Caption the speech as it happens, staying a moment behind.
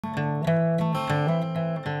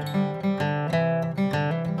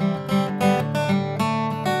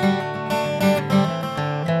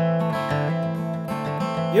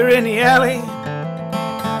You're in the alley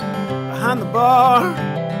behind the bar.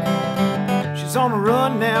 She's on the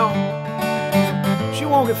run now, she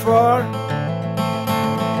won't get far.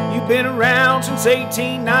 You've been around since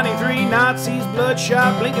 1893. Nazis,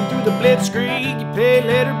 bloodshot, blinking through the blitzkrieg. You pay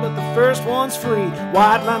later, but the first one's free.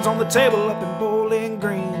 White lines on the table up in Bowling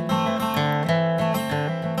Green.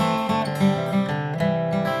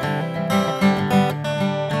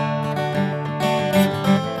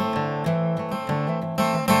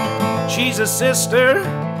 She's a sister,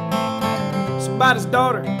 somebody's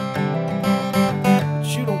daughter, but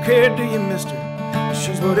you don't care, do you, mister?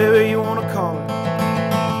 She's whatever you want to call her.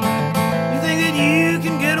 You think that you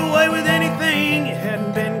can get away with anything? You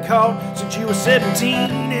hadn't been caught since you were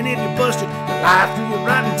 17, and if you busted your life through your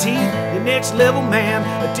rotten teeth, the next level man,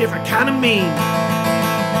 a different kind of mean,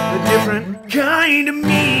 a different kind of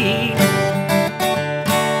mean,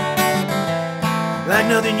 like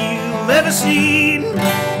nothing you've ever seen.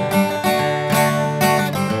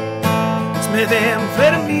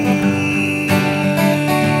 Methamphetamine,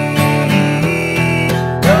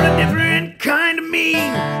 you're a different kind of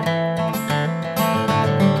mean.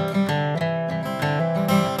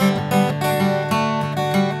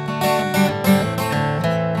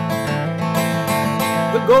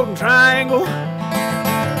 The Golden Triangle,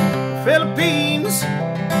 Philippines,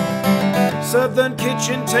 Southern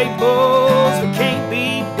kitchen tables that can't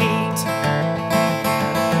be beat.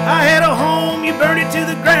 I had a home, you burned it to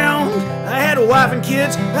the ground. I had a wife and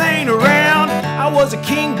kids, they ain't around. I was a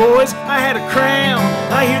king, boys, I had a crown.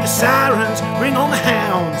 I hear the sirens, ring on the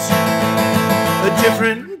hounds. A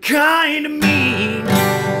different kind of mean,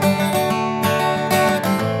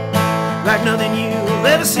 like nothing you've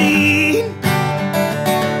ever seen.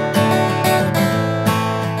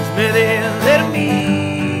 It's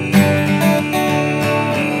methamphetamine.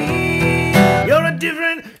 You're a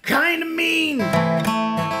different kind of mean.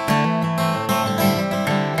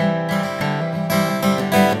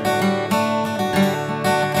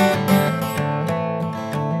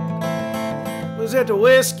 Was it the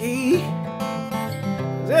whiskey?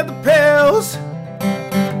 Was it the pills?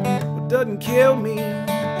 What doesn't kill me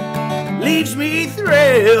leaves me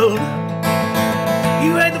thrilled.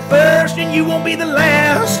 You ain't the first and you won't be the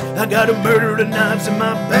last. I got a murder of knives in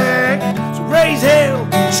my back. So raise hell,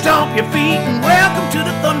 stomp your feet, and welcome to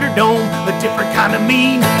the Thunderdome. A different kind of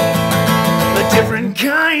mean, a different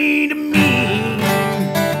kind of mean,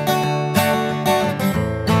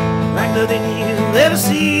 like nothing you've ever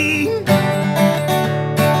seen.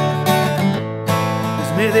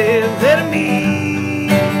 Methamphetamine,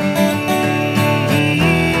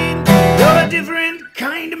 you're a different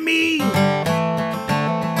kind of mean.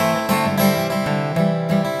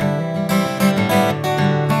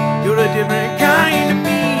 You're a different kind of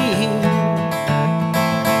mean.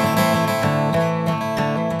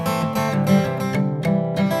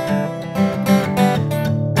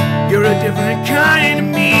 You're a different kind of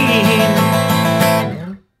mean.